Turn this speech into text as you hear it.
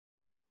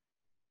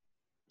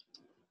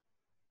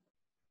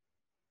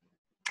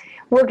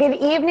Well, good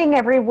evening,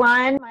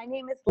 everyone. My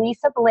name is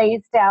Lisa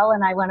Blaisdell,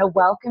 and I want to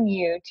welcome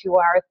you to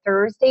our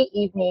Thursday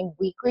evening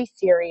weekly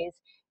series,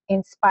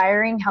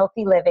 Inspiring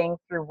Healthy Living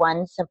Through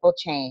One Simple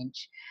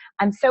Change.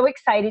 I'm so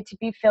excited to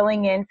be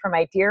filling in for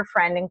my dear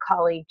friend and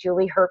colleague,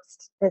 Julie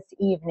Herbst, this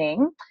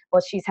evening.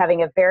 Well, she's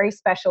having a very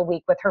special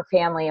week with her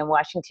family in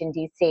Washington,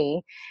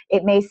 D.C.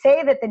 It may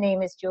say that the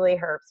name is Julie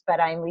Herbst,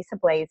 but I'm Lisa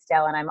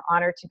Blaisdell, and I'm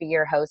honored to be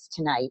your host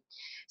tonight.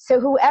 So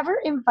whoever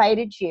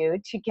invited you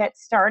to get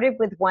started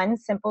with one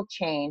simple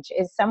change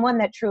is someone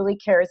that truly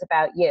cares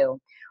about you.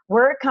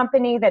 We're a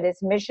company that is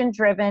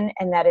mission-driven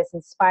and that is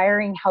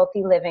inspiring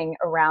healthy living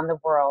around the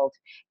world.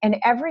 And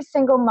every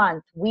single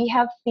month, we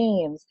have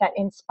themes that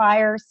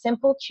inspire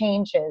simple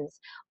changes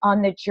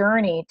on the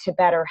journey to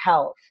better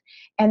health.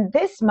 And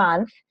this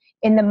month,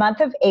 in the month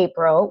of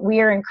April,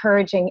 we are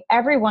encouraging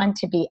everyone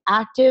to be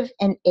active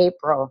in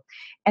April.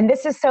 And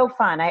this is so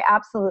fun. I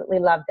absolutely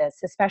love this,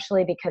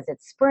 especially because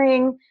it's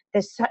spring,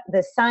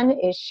 the sun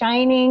is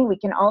shining, we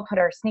can all put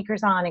our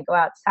sneakers on and go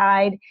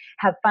outside,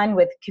 have fun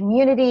with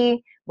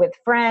community, with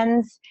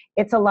friends.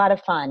 It's a lot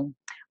of fun.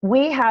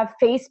 We have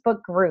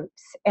Facebook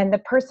groups, and the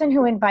person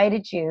who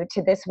invited you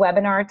to this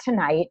webinar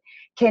tonight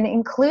can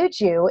include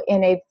you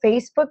in a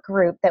Facebook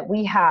group that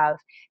we have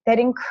that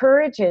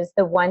encourages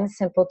the One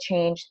Simple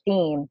Change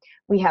theme.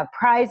 We have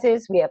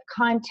prizes, we have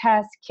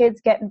contests,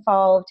 kids get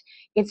involved.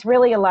 It's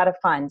really a lot of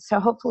fun. So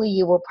hopefully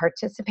you will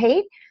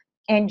participate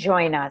and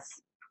join us.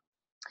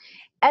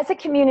 As a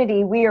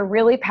community, we are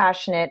really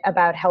passionate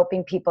about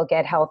helping people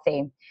get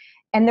healthy.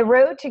 And the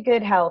road to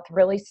good health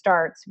really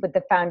starts with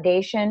the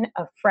foundation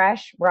of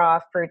fresh, raw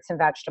fruits and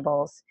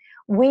vegetables.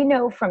 We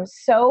know from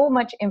so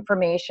much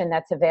information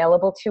that's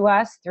available to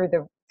us through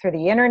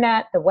the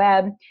internet, the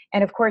web,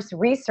 and of course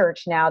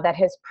research now that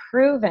has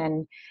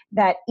proven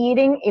that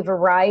eating a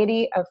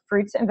variety of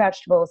fruits and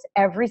vegetables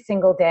every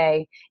single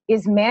day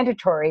is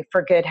mandatory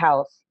for good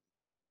health.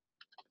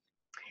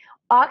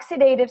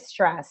 Oxidative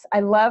stress.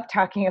 I love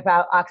talking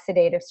about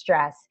oxidative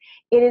stress.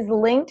 It is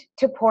linked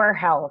to poor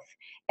health.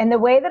 And the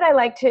way that I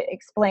like to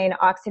explain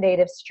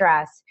oxidative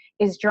stress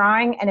is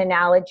drawing an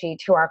analogy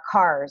to our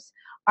cars.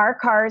 Our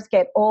cars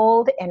get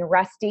old and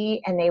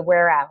rusty and they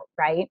wear out,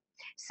 right?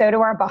 So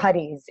do our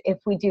bodies if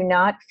we do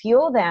not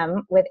fuel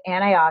them with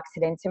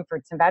antioxidants and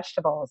fruits and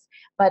vegetables.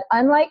 But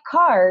unlike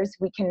cars,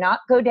 we cannot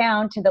go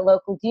down to the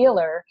local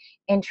dealer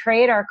and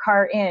trade our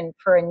car in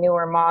for a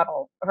newer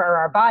model, or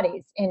our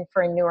bodies in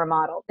for a newer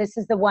model. This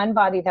is the one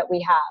body that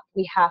we have.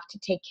 We have to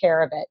take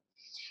care of it.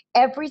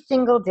 Every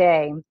single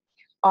day,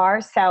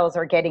 our cells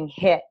are getting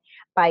hit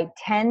by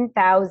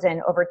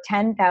over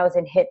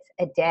 10,000 hits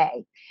a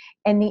day.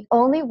 And the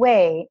only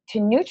way to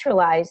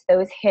neutralize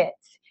those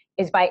hits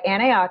is by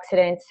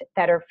antioxidants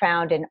that are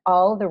found in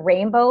all the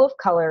rainbow of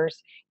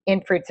colors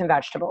in fruits and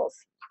vegetables.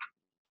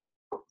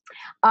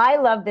 I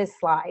love this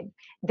slide.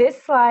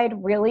 This slide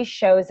really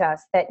shows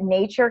us that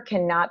nature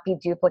cannot be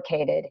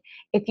duplicated.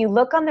 If you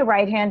look on the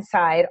right-hand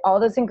side,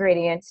 all those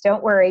ingredients,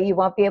 don't worry, you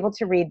won't be able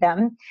to read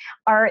them,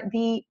 are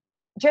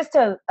just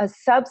a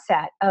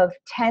subset of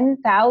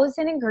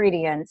 10,000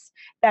 ingredients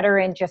that are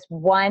in just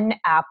one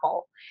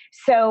apple.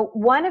 So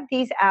one of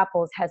these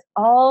apples has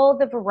all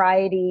the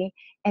variety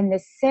and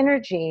the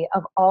synergy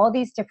of all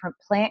these different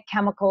plant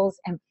chemicals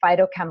and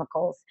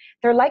phytochemicals.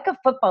 They're like a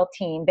football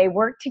team. They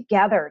work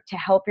together to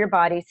help your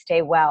body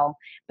stay well.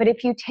 But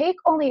if you take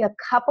only a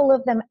couple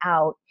of them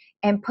out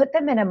and put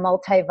them in a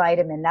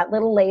multivitamin, that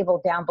little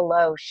label down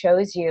below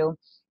shows you,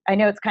 I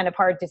know it's kind of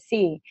hard to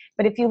see,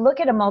 but if you look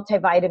at a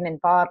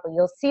multivitamin bottle,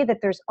 you'll see that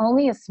there's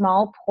only a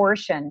small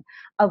portion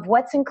of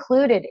what's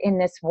included in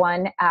this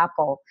one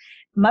apple.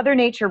 Mother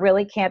Nature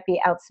really can't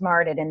be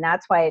outsmarted, and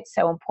that's why it's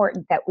so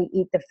important that we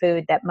eat the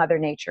food that Mother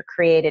Nature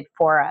created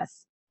for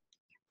us.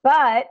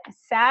 But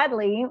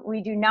sadly,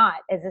 we do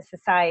not as a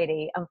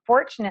society.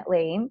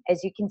 Unfortunately,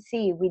 as you can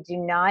see, we do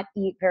not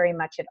eat very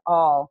much at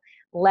all.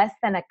 Less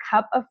than a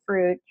cup of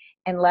fruit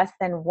and less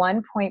than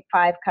 1.5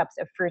 cups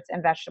of fruits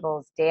and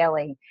vegetables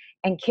daily.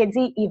 And kids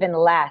eat even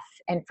less.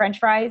 And French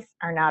fries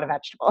are not a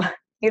vegetable.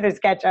 Neither is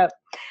ketchup.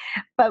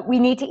 But we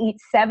need to eat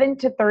 7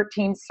 to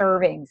 13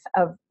 servings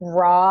of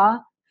raw,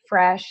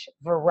 fresh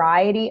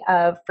variety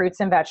of fruits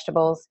and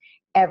vegetables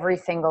every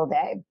single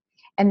day.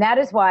 And that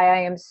is why I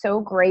am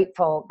so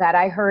grateful that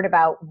I heard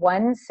about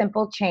one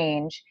simple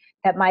change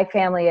that my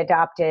family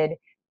adopted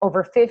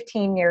over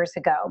 15 years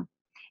ago.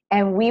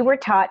 And we were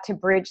taught to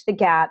bridge the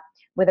gap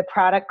with a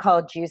product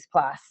called Juice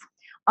Plus.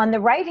 On the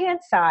right-hand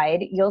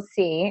side, you'll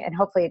see, and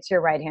hopefully it's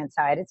your right-hand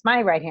side, it's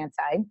my right-hand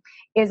side,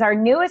 is our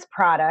newest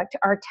product,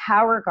 our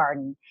Tower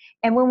Garden.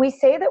 And when we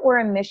say that we're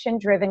a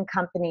mission-driven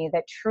company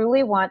that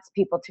truly wants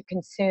people to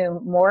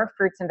consume more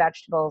fruits and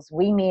vegetables,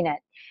 we mean it.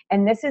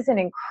 And this is an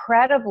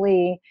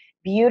incredibly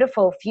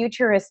beautiful,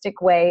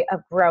 futuristic way of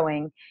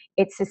growing.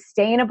 It's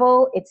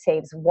sustainable, it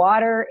saves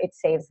water, it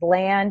saves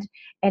land,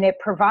 and it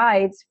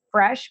provides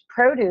fresh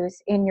produce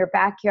in your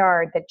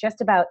backyard that just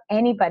about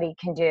anybody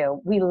can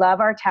do. We love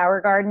our Tower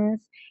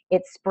Gardens.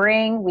 It's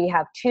spring. We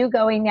have 2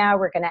 going now.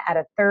 We're going to add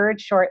a 3rd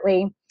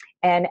shortly.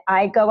 And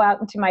I go out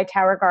into my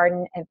tower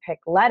garden and pick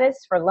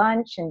lettuce for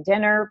lunch and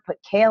dinner, put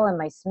kale in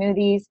my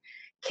smoothies.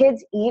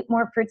 Kids eat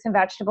more fruits and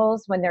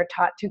vegetables when they're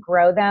taught to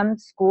grow them.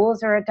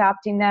 Schools are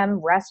adopting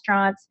them,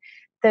 restaurants.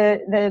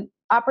 The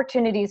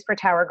opportunities for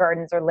tower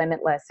gardens are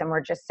limitless, and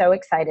we're just so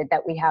excited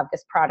that we have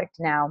this product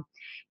now.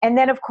 And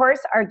then, of course,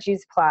 our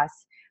Juice Plus,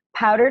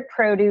 powdered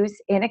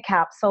produce in a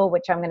capsule,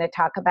 which I'm going to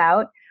talk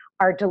about,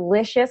 our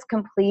delicious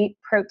complete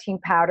protein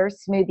powder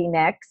smoothie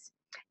mix,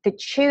 the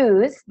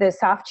chews, the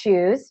soft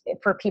chews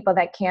for people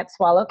that can't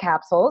swallow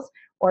capsules,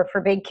 or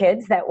for big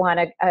kids that want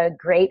a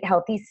great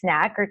healthy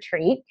snack or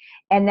treat,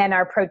 and then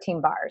our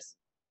protein bars.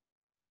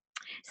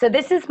 So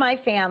this is my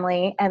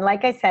family, and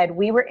like I said,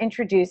 we were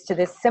introduced to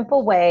this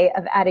simple way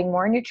of adding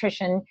more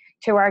nutrition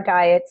to our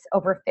diets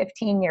over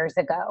 15 years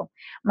ago.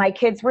 My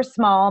kids were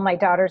small. My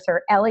daughters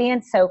are Ellie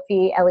and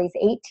Sophie. Ellie's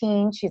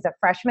 18. She's a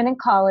freshman in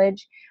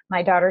college.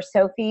 My daughter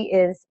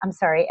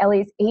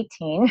Ellie's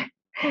 18.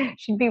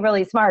 She'd be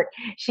really smart.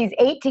 She's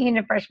 18,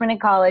 a freshman in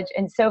college,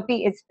 and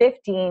Sophie is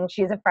 15.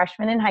 She's a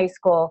freshman in high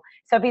school.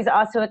 Sophie's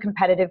also a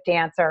competitive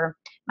dancer.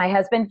 My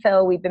husband,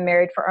 Phil, we've been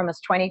married for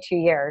almost 22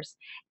 years.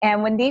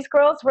 And when these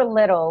girls were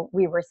little,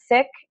 we were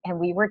sick and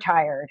we were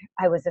tired.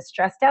 I was a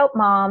stressed out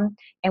mom,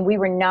 and we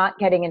were not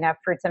getting enough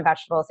fruits and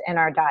vegetables in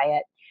our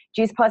diet.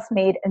 Juice Plus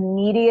made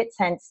immediate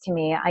sense to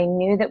me. I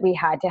knew that we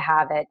had to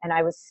have it, and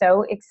I was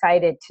so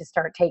excited to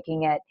start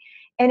taking it.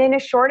 And in a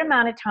short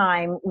amount of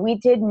time, we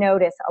did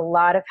notice a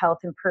lot of health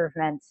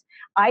improvements.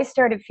 I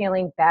started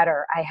feeling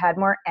better. I had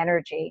more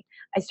energy.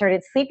 I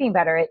started sleeping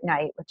better at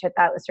night, which I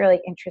thought was really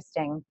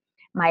interesting.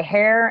 My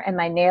hair and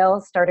my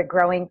nails started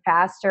growing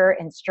faster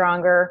and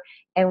stronger,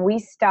 and we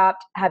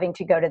stopped having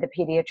to go to the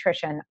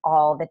pediatrician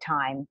all the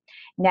time.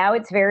 Now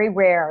it's very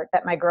rare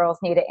that my girls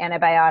need an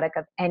antibiotic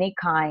of any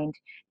kind.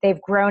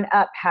 They've grown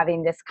up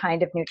having this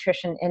kind of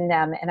nutrition in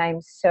them, and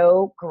I'm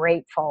so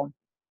grateful.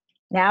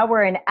 Now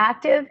we're an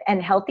active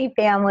and healthy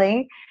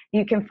family.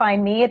 You can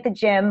find me at the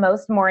gym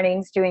most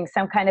mornings doing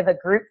some kind of a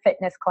group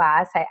fitness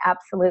class. I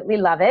absolutely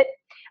love it.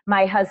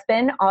 My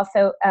husband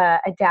also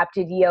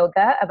adapted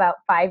yoga about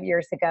 5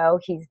 years ago.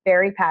 He's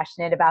very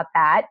passionate about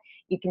that.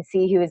 You can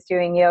see he was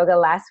doing yoga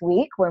last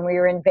week when we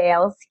were in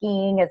Vail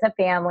skiing as a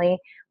family.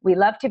 We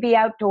love to be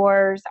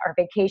outdoors. Our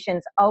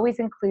vacations always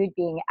include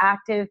being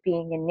active,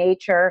 being in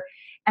nature.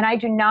 And I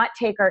do not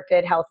take our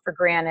good health for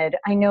granted.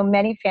 I know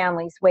many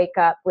families wake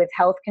up with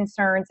health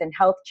concerns and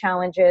health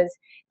challenges.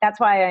 That's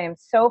why I am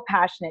so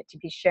passionate to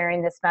be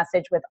sharing this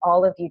message with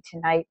all of you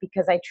tonight,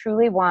 because I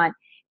truly want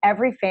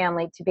every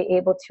family to be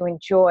able to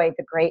enjoy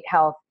the great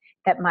health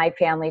that my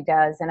family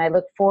does. And I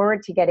look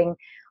forward to getting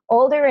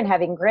older and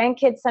having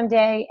grandkids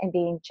someday and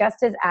being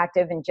just as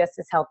active and just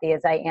as healthy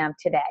as I am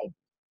today.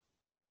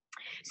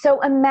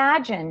 So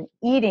imagine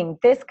eating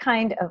this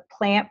kind of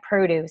plant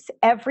produce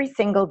every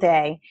single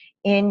day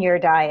in your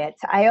diet.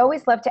 I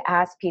always love to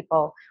ask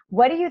people,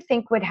 what do you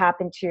think would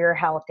happen to your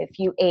health if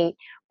you ate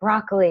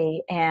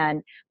broccoli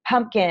and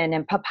pumpkin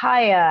and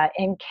papaya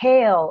and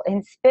kale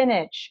and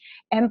spinach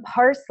and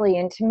parsley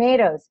and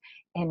tomatoes?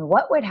 And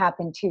what would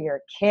happen to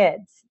your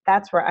kids?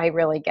 That's where I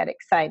really get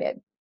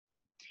excited.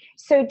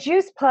 So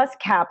Juice Plus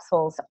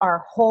capsules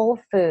are whole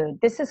food.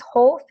 This is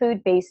whole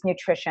food-based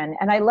nutrition.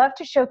 And I love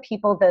to show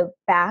people the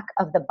back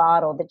of the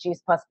bottle, the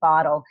Juice Plus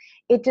bottle.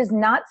 It does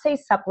not say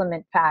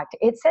supplement fact.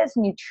 It says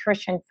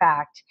nutrition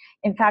fact.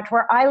 In fact,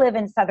 where I live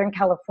in Southern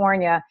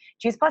California,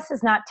 Juice Plus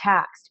is not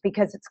taxed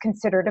because it's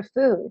considered a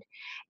food.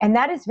 And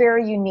that is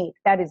very unique.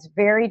 That is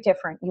very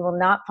different. You will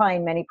not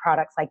find many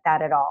products like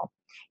that at all.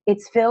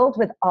 It's filled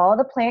with all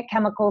the plant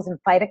chemicals and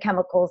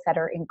phytochemicals that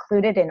are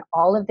included in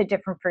all of the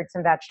different fruits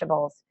and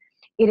vegetables.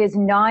 It is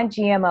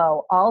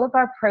non-GMO. All of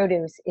our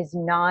produce is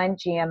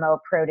non-GMO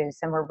produce,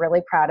 and we're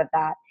really proud of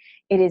that.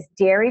 It is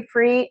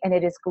dairy-free and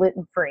it is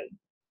gluten-free.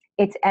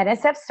 It's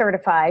NSF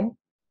certified,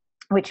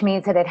 which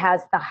means that it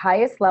has the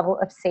highest level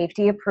of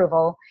safety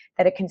approval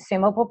that a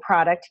consumable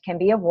product can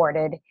be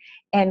awarded.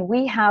 And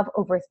we have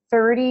over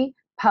 30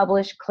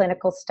 published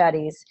clinical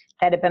studies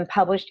that have been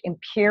published in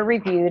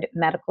peer-reviewed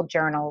medical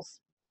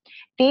journals.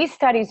 These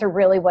studies are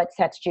really what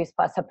sets Juice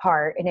Plus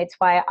apart, and it's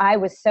why I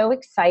was so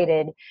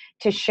excited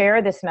to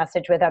share this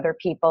message with other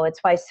people. It's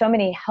why so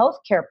many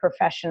healthcare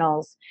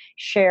professionals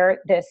share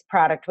this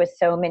product with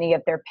so many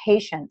of their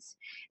patients.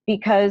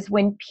 Because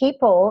when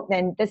people,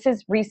 and this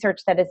is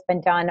research that has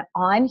been done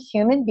on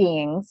human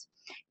beings,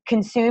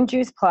 consume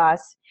Juice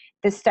Plus,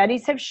 the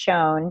studies have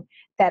shown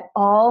that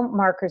all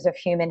markers of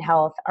human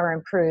health are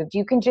improved.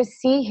 You can just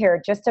see here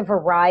just a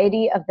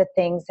variety of the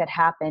things that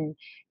happen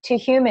to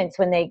humans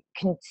when they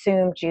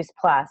consume Juice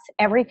Plus.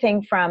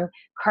 Everything from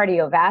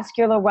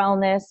cardiovascular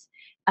wellness,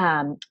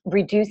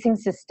 reducing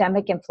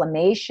systemic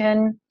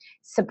inflammation,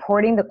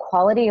 supporting the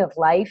quality of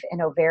life in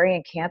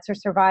ovarian cancer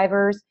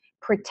survivors,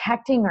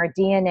 protecting our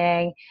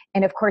DNA,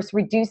 and of course,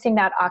 reducing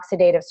that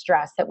oxidative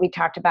stress that we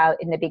talked about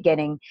in the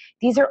beginning.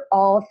 These are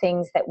all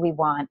things that we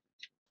want.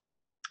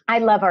 I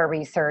love our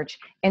research,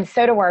 and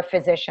so do our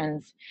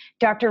physicians.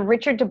 Dr.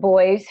 Richard Du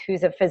Bois,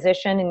 who's a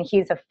physician, and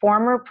he's a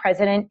former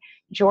president,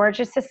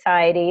 Georgia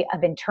Society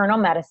of Internal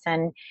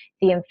Medicine,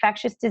 the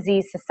Infectious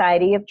Disease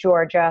Society of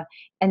Georgia,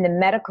 and the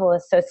Medical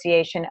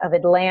Association of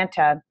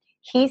Atlanta,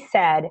 he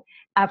said,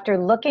 after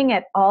looking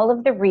at all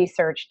of the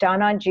research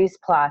done on Juice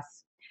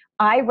Plus,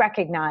 I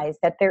recognize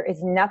that there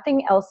is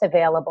nothing else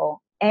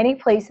available any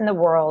place in the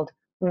world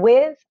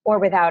with or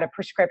without a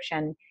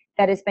prescription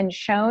that has been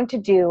shown to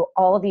do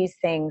all these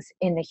things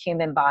in the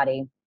human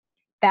body.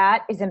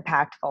 That is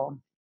impactful.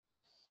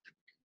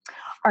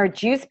 Our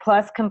Juice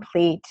Plus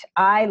Complete.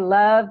 I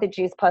love the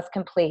Juice Plus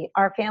Complete.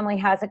 Our family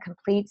has a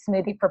complete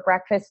smoothie for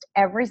breakfast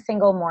every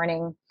single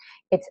morning.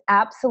 It's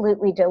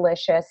absolutely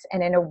delicious.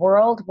 And in a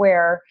world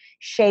where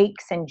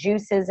shakes and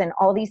juices and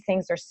all these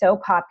things are so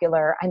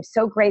popular, I'm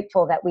so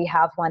grateful that we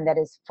have one that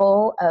is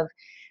full of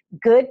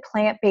good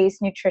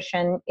plant-based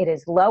nutrition. It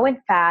is low in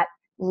fat,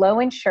 low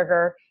in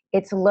sugar.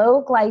 It's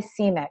low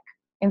glycemic.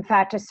 In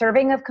fact, a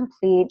serving of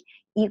Complete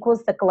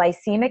equals the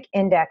glycemic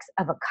index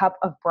of a cup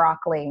of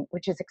broccoli,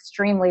 which is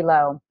extremely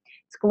low.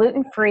 It's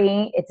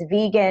gluten-free, it's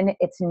vegan,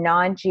 it's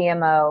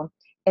non-GMO.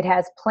 It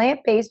has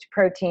plant-based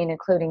protein,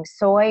 including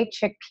soy,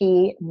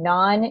 chickpea,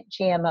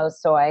 non-GMO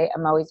soy.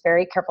 I'm always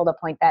very careful to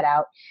point that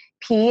out.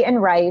 Pea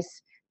and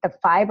rice. The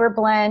fiber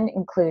blend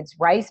includes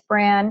rice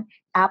bran,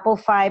 apple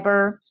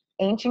fiber,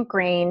 ancient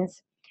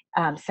grains,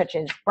 such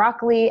as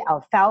broccoli,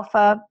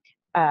 alfalfa,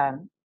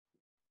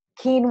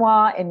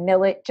 quinoa, and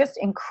millet. Just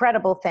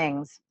incredible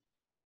things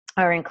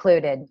are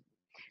included.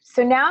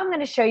 So now I'm going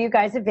to show you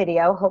guys a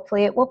video,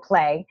 hopefully it will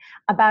play,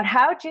 about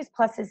how Juice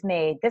Plus is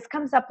made. This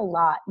comes up a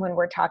lot when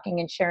we're talking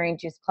and sharing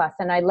Juice Plus,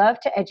 and I love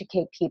to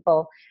educate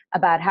people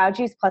about how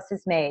Juice Plus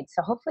is made.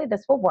 So hopefully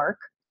this will work.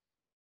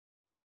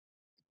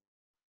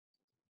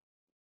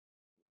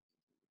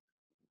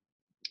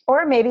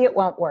 Or maybe it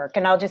won't work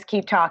and I'll just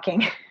keep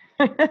talking.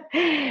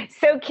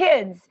 So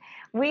kids,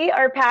 we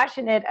are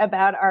passionate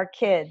about our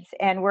kids,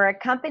 and we're a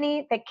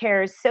company that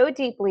cares so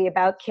deeply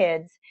about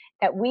kids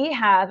that we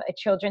have a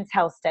children's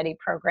health study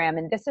program.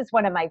 And this is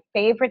one of my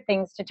favorite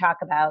things to talk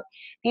about.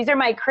 These are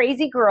my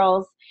crazy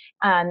girls.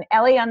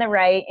 Ellie on the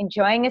right,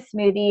 enjoying a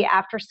smoothie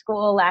after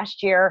school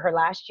last year, her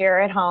last year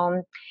at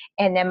home.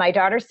 And then my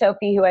daughter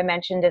Sophie, who I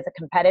mentioned is a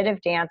competitive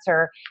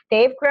dancer.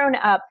 They've grown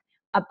up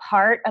a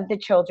part of the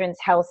Children's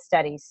Health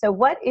Study. So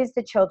what is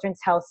the Children's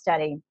Health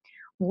Study?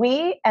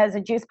 We, as a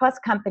Juice Plus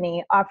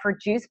company, offer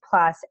Juice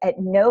Plus at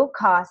no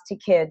cost to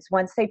kids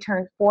once they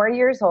turn 4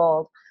 years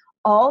old,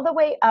 all the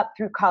way up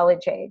through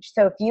college age.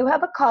 So if you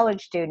have a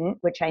college student,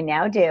 which I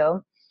now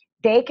do,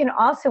 they can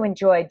also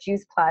enjoy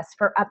Juice Plus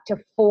for up to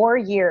 4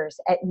 years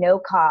at no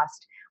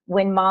cost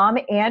when mom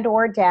and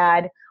or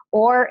dad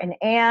or an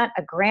aunt,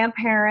 a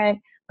grandparent,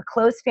 a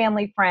close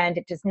family friend,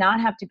 it does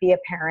not have to be a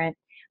parent,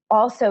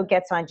 also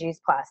gets on Juice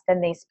Plus.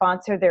 Then they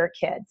sponsor their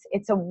kids.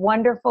 It's a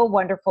wonderful,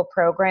 wonderful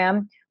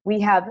program. We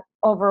have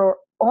over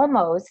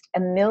almost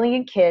 1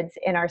 million kids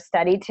in our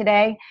study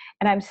today,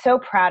 and I'm so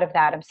proud of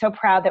that. I'm so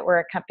proud that we're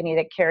a company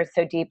that cares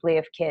so deeply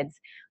of kids.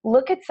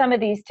 Look at some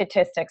of these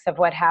statistics of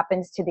what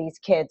happens to these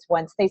kids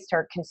once they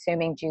start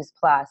consuming Juice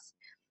Plus.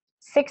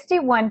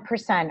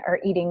 61% are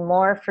eating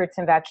more fruits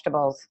and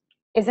vegetables.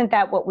 Isn't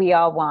that what we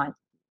all want?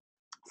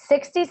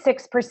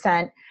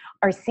 66%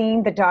 are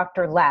seeing the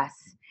doctor less.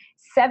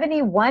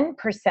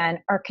 71%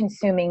 are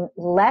consuming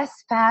less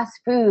fast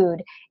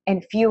food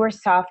and fewer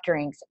soft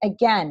drinks.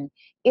 Again,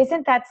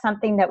 isn't that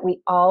something that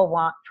we all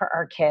want for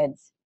our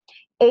kids?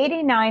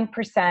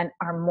 89%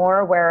 are more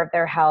aware of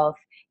their health,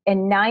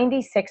 and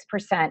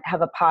 96%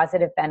 have a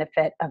positive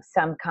benefit of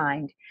some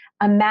kind.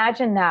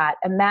 Imagine that.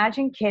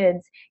 Imagine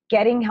kids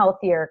getting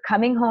healthier,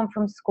 coming home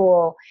from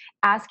school,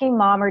 asking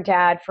mom or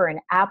dad for an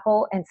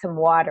apple and some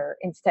water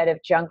instead of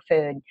junk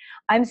food.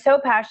 I'm so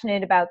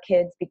passionate about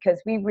kids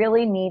because we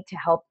really need to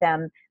help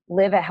them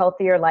live a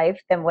healthier life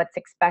than what's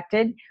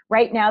expected.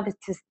 Right now,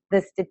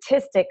 the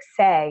statistics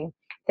say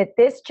that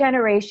this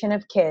generation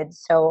of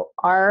kids, so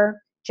our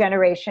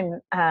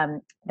generation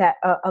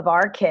of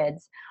our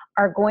kids,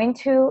 are going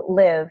to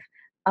live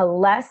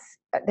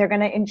they're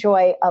going to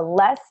enjoy a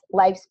less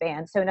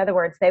lifespan. So in other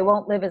words, they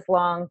won't live as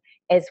long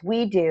as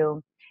we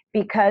do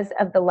because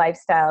of the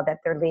lifestyle that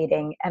they're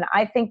leading. And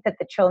I think that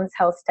the Children's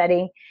Health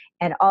Study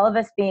and all of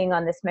us being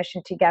on this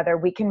mission together,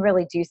 we can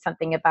really do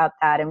something about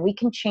that, and we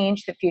can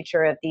change the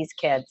future of these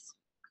kids.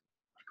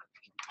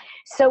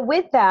 So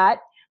with that,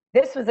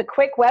 this was a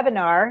quick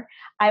webinar.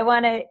 I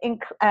want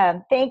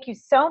to thank you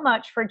so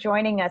much for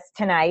joining us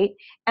tonight.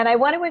 And I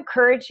want to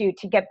encourage you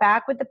to get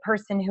back with the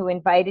person who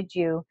invited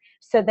you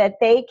so that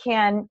they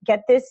can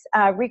get this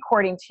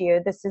recording to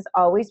you. This is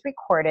always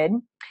recorded.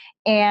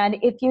 And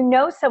if you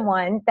know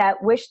someone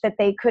that wished that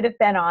they could have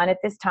been on at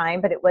this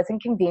time, but it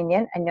wasn't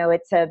convenient, I know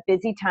it's a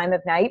busy time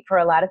of night for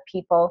a lot of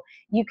people,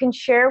 you can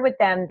share with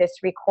them this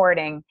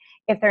recording.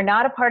 If they're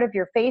not a part of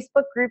your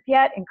Facebook group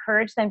yet,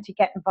 encourage them to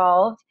get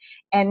involved.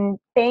 And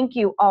thank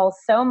you all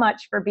so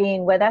much for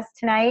being with us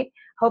tonight.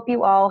 Hope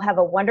you all have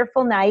a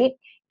wonderful night.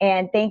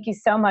 And thank you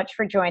so much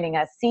for joining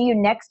us. See you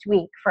next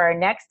week for our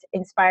next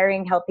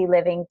Inspiring Healthy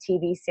Living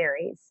TV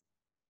series.